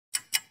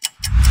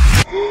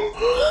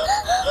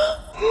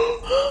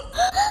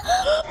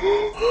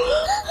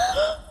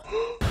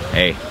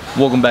Hey,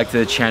 welcome back to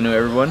the channel,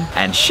 everyone.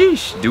 And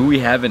sheesh, do we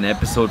have an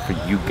episode for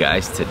you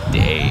guys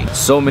today.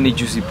 So many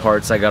juicy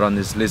parts I got on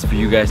this list for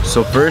you guys.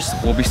 So first,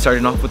 we'll be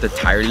starting off with the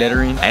tire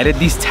lettering. I added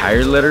these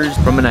tire letters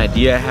from an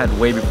idea I had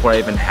way before I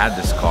even had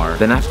this car.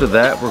 Then after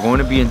that, we're going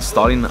to be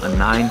installing a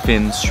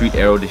 9-pin street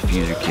aero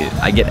diffuser kit.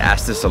 I get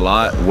asked this a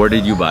lot. Where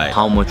did you buy it?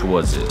 How much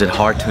was it? Is it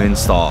hard to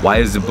install? Why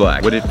is it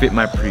black? Would it fit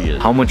my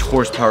Prius? How much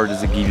horsepower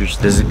does it give you?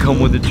 Does it come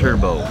with a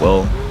turbo?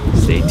 Well,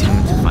 stay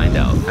tuned to find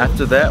out.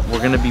 After that, we're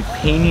going to be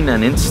painting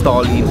and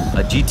installing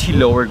a GT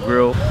lower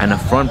grille and a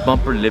front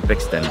bumper lip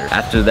extender.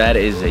 After that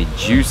is a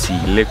juicy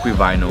liquid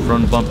vinyl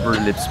front bumper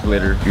lip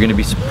splitter. You're gonna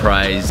be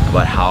surprised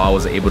about how I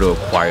was able to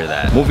acquire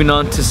that. Moving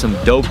on to some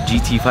dope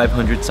GT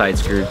 500 side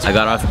skirts. I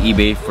got off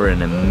eBay for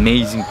an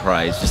amazing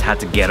price. Just had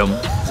to get them.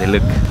 They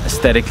look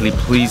aesthetically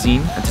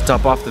pleasing. And to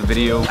top off the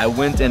video, I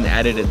went and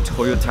added a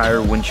Toyo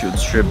Tire windshield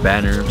strip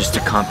banner just to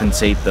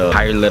compensate the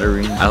tire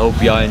lettering. I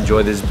hope y'all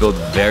enjoy this build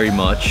very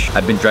much.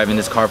 I've been driving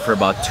this car for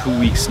about 2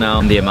 weeks now,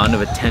 and the amount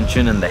of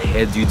attention and the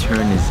heads you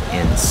turn is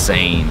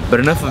insane. But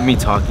enough of me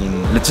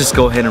talking. Let's just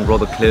go ahead and roll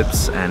the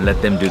clips and let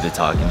them do the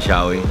talking,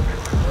 shall we?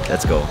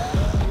 Let's go.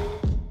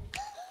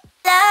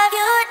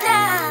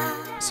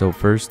 So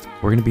first,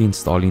 we're going to be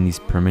installing these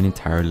permanent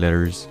tire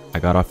letters I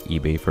got off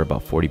eBay for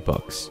about 40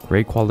 bucks.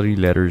 Great quality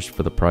letters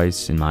for the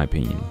price, in my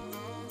opinion.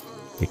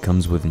 It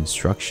comes with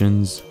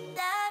instructions,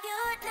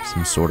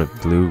 some sort of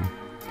glue,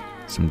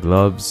 some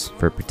gloves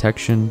for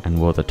protection,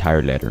 and well, the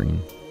tire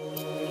lettering.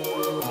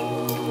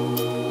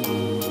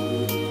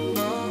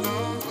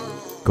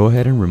 Go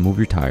ahead and remove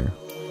your tire.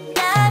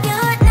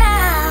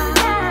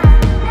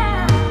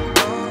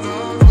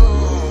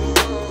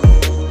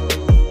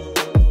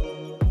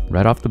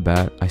 Right off the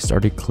bat, I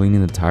started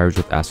cleaning the tires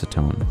with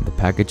acetone. The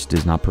package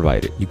does not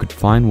provide it. You could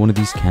find one of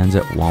these cans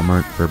at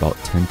Walmart for about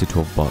 10 to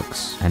 12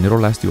 bucks, and it'll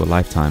last you a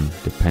lifetime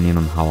depending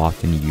on how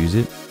often you use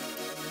it.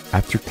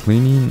 After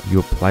cleaning, you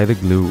apply the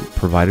glue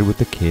provided with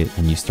the kit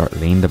and you start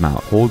laying them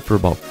out. Hold for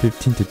about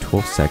 15 to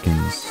 12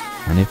 seconds,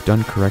 and if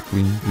done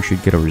correctly, you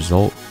should get a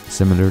result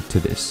similar to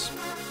this.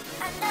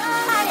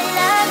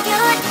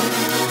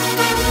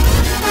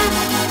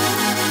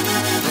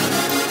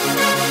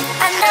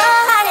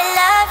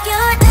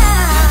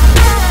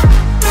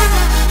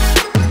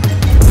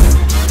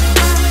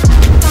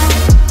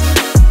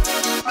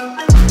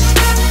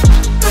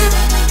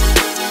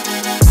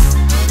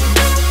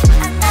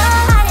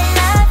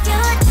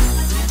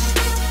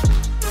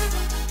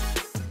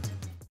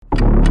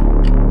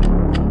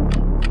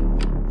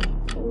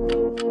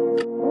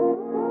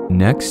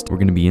 Next, we're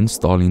going to be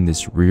installing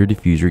this rear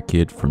diffuser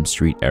kit from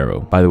Street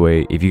Aero. By the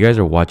way, if you guys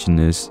are watching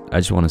this, I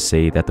just want to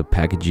say that the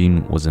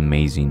packaging was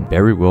amazing.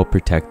 Very well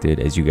protected,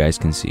 as you guys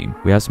can see.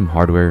 We have some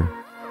hardware,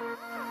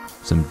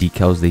 some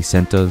decals they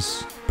sent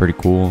us. Pretty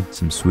cool.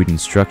 Some sweet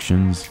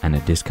instructions and a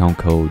discount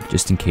code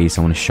just in case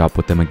I want to shop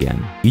with them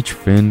again. Each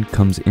fin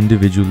comes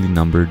individually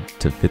numbered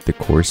to fit the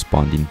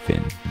corresponding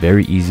fin.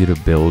 Very easy to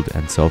build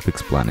and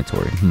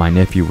self-explanatory. My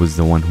nephew was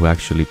the one who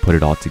actually put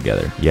it all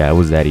together. Yeah, it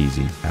was that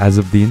easy. As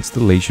of the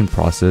installation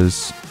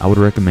process, I would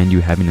recommend you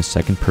having a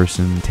second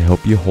person to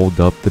help you hold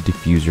up the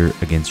diffuser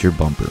against your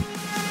bumper.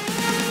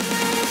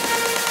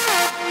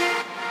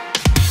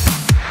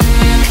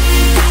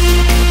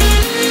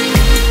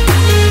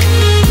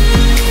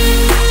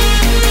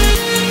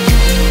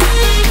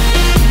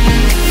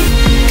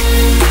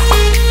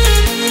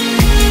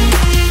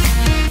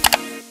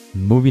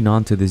 Moving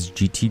on to this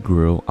GT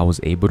grill I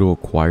was able to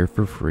acquire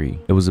for free.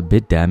 It was a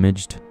bit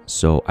damaged,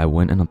 so I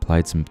went and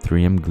applied some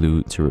 3M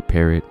glue to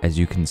repair it, as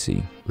you can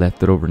see.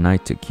 Left it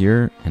overnight to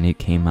cure and it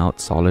came out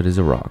solid as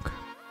a rock.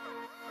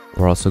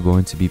 We're also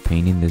going to be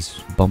painting this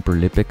bumper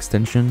lip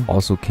extension.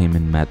 Also came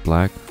in matte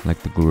black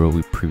like the grill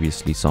we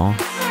previously saw.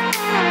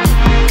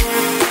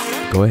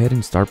 Go ahead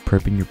and start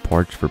prepping your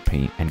parts for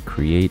paint and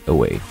create a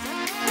wave.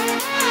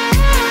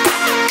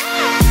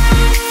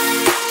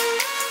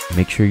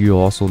 Make sure you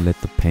also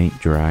let the paint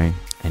dry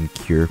and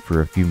cure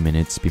for a few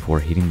minutes before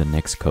hitting the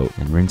next coat,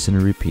 and rinse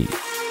and repeat.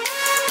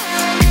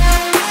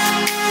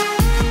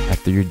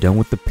 After you're done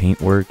with the paint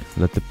work,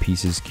 let the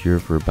pieces cure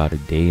for about a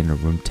day in a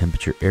room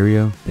temperature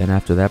area. Then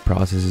after that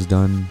process is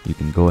done, you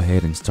can go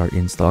ahead and start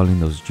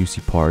installing those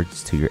juicy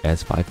parts to your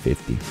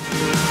S550.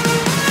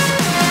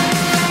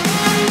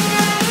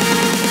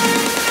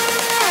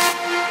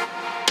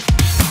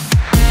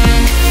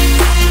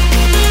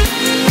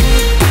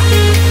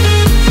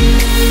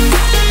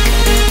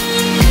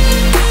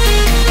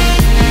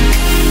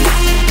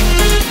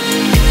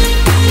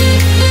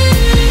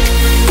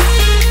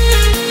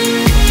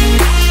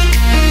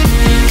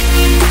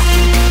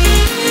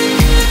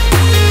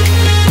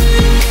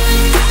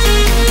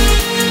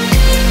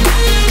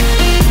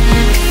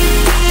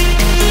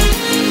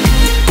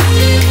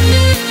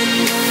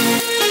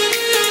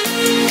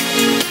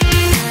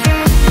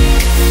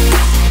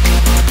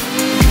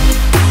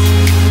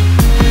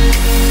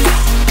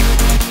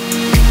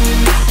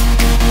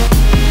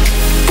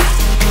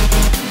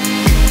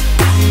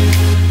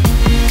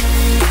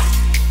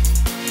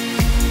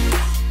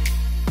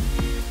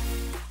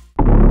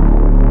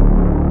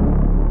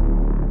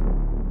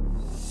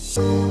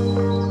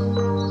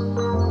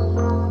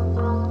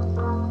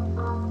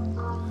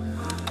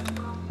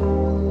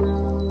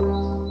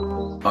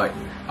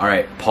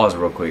 Alright, pause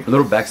real quick. A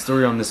little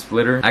backstory on this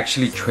splitter. I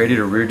actually traded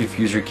a rear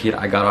diffuser kit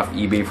I got off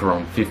eBay for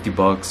around 50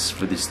 bucks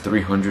for this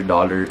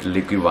 $300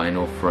 liquid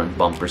vinyl front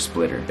bumper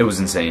splitter. It was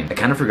insane. I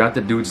kind of forgot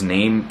the dude's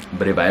name,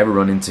 but if I ever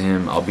run into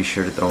him, I'll be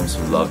sure to throw him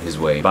some love his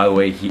way. By the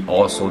way, he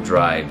also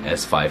drive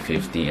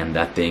S550 and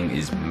that thing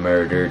is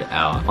murdered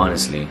out,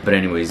 honestly. But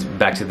anyways,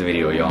 back to the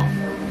video, y'all.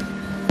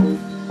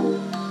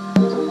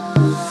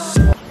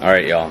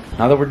 Alright, y'all,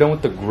 now that we're done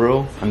with the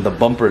grill and the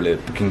bumper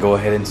lip, we can go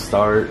ahead and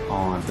start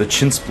on the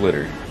chin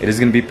splitter. It is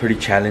gonna be pretty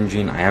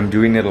challenging. I am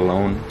doing it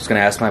alone. I was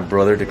gonna ask my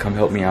brother to come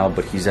help me out,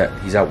 but he's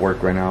at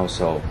work right now,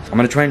 so I'm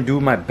gonna try and do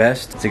my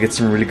best to get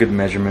some really good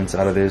measurements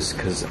out of this,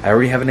 because I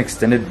already have an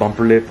extended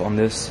bumper lip on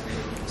this,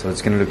 so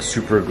it's gonna look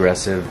super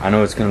aggressive. I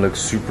know it's gonna look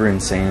super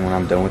insane when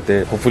I'm done with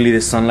it. Hopefully the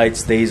sunlight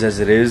stays as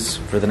it is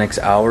for the next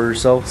hour or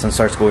so. Sun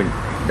starts going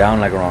down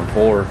like around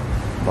 4,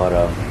 but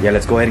yeah,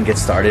 let's go ahead and get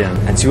started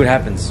and see what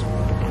happens.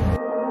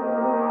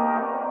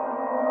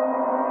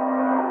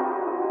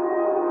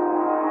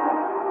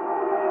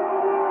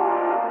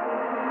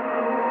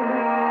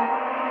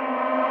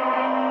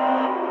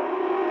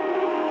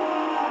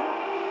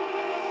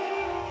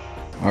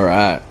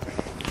 Alright,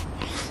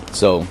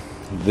 so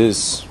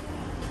this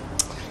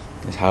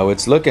is how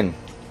it's looking.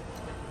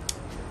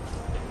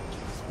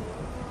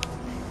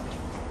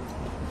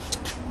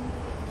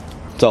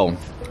 So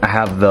I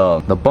have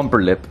the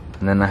bumper lip,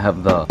 and then I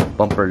have the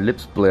bumper lip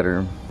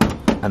splitter.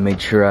 I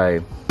made sure I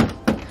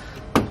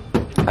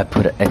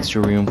put an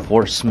extra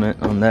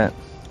reinforcement on that,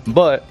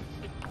 but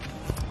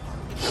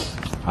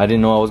I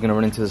didn't know I was gonna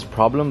run into this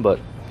problem, but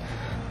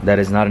that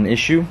is not an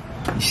issue.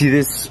 You see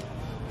this?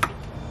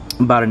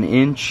 About an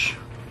inch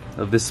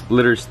of this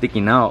splitter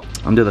sticking out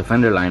under the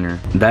fender liner.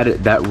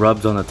 That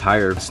rubs on the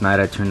tire. Last night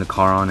I turned the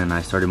car on and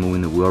I started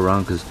moving the wheel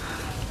around because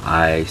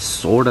I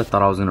sort of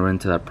thought I was gonna run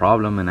into that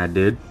problem, and I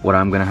did. What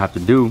I'm gonna have to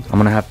do, I'm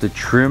gonna have to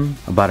trim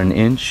about an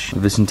inch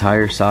of this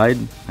entire side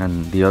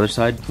and the other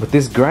side. With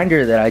this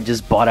grinder that I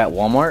just bought at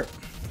Walmart,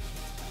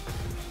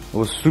 it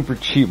was super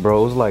cheap,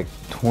 bro. It was like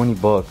 20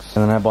 bucks.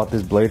 And then I bought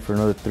this blade for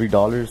another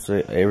 $3,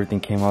 so everything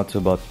came out to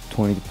about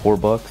 24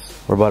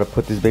 bucks. We're about to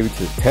put this baby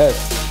to the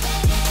test.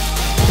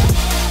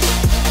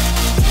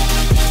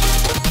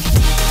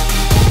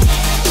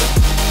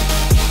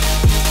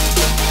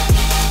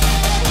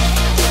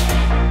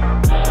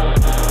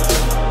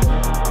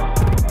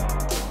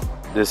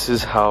 This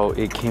is how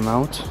it came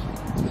out.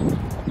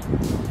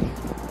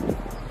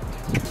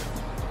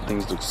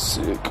 Things look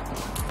sick.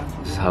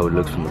 This is how it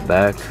looks from the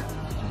back.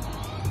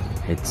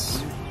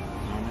 It's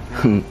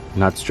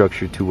not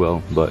structured too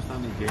well, but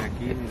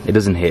it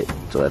doesn't hit,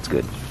 so that's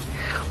good.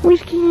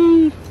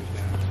 Whiskey!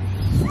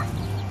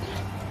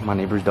 My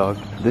neighbor's dog.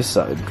 This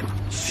side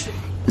is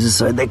the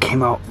side that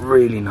came out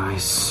really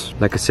nice.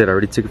 Like I said, I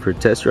already took it for a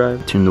test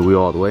drive. Turned the wheel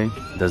all the way.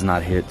 Does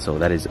not hit, so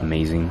that is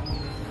amazing.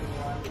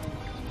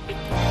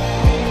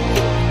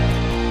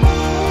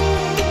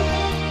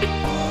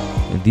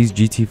 These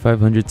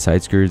GT500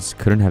 side skirts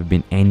couldn't have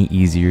been any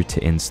easier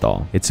to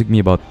install. It took me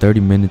about 30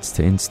 minutes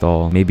to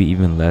install, maybe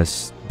even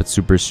less, but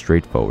super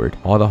straightforward.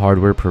 All the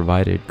hardware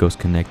provided goes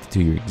connected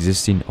to your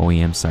existing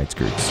OEM side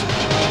skirts.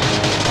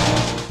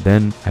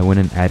 Then I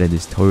went and added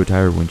this Toyo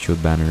Tire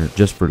windshield banner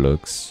just for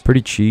looks.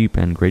 Pretty cheap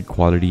and great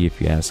quality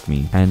if you ask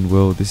me. And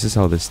well, this is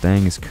how the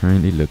Stang is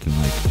currently looking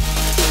like.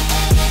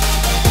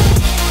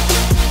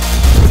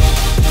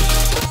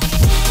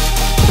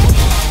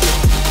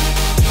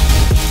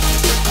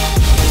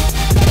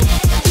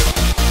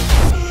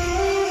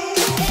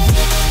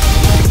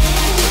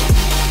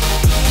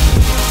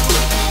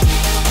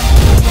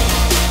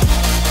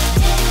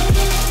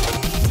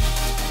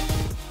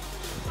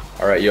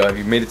 Alright, yo, if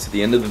you made it to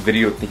the end of the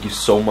video, thank you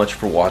so much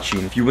for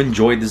watching. If you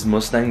enjoyed this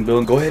Mustang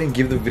build, go ahead and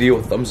give the video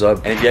a thumbs up.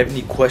 And if you have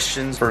any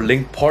questions for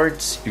linked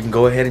parts, you can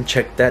go ahead and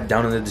check that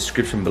down in the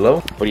description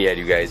below. But yeah,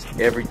 you guys,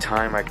 every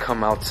time I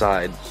come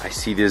outside, I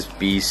see this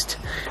beast,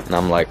 and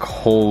I'm like,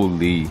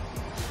 holy.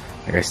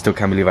 Like, I still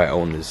can't believe I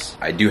own this.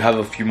 I do have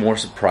a few more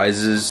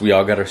surprises. We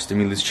all got our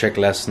stimulus check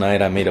last night.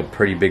 I made a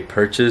pretty big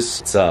purchase.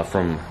 It's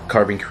from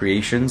Carbon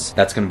Creations.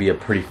 That's gonna be a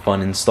pretty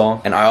fun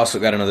install. And I also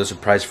got another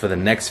surprise for the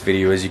next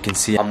video. As you can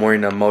see, I'm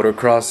wearing a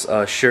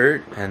motocross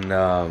shirt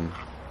and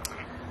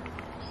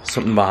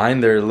something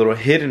behind there, a little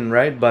hidden,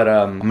 right? But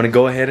I'm gonna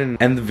go ahead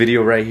and end the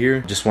video right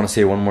here. Just want to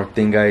say one more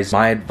thing, guys.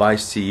 My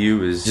advice to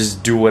you is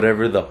just do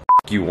whatever the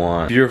you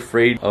want. If you're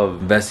afraid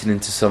of investing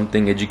into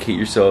something, educate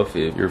yourself.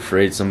 If you're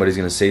afraid somebody's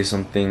gonna say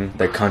something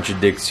that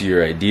contradicts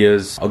your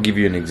ideas, I'll give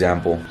you an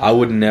example. I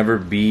would never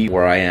be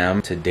where I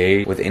am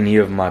today with any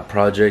of my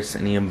projects,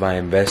 any of my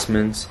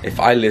investments, if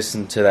I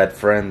listened to that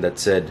friend that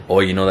said,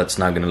 oh, you know, that's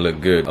not gonna look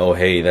good. Oh,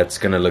 hey, that's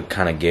gonna look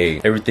kind of gay.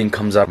 Everything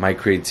comes out of my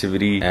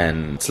creativity,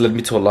 and it's led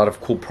me to a lot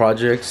of cool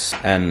projects,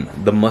 and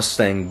the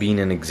Mustang being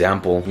an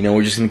example. You know,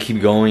 we're just gonna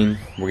keep going.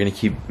 We're gonna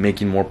keep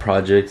making more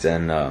projects,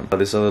 and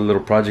this other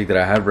little project that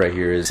I have right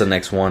here is the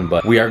next one.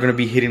 But we are gonna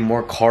be hitting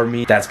more car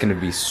meet. That's gonna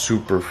be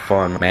super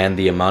fun, man.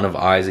 The amount of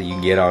eyes that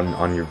you get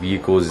on your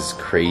vehicles is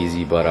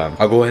crazy. But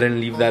I'll go ahead and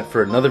leave that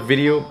for another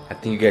video. I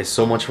thank you guys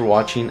so much for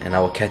watching, and I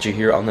will catch you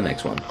here on the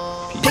next one.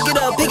 piece. Pick it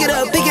up, pick it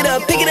up, pick it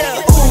up, pick it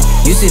up.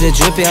 You see the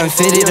drip, yeah, I'm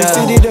fitted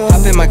up.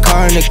 Hop in my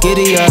car and the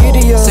giddy up.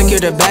 Secure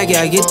the bag,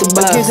 yeah, I get the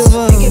bus.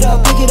 Pick it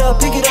up, pick it up,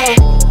 pick it up.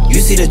 You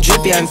see the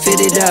drip, yeah, I'm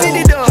fitted up.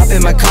 Hop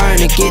in my car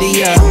and the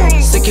giddy up.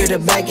 Secure the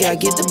bag, yeah, I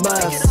get the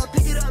bus.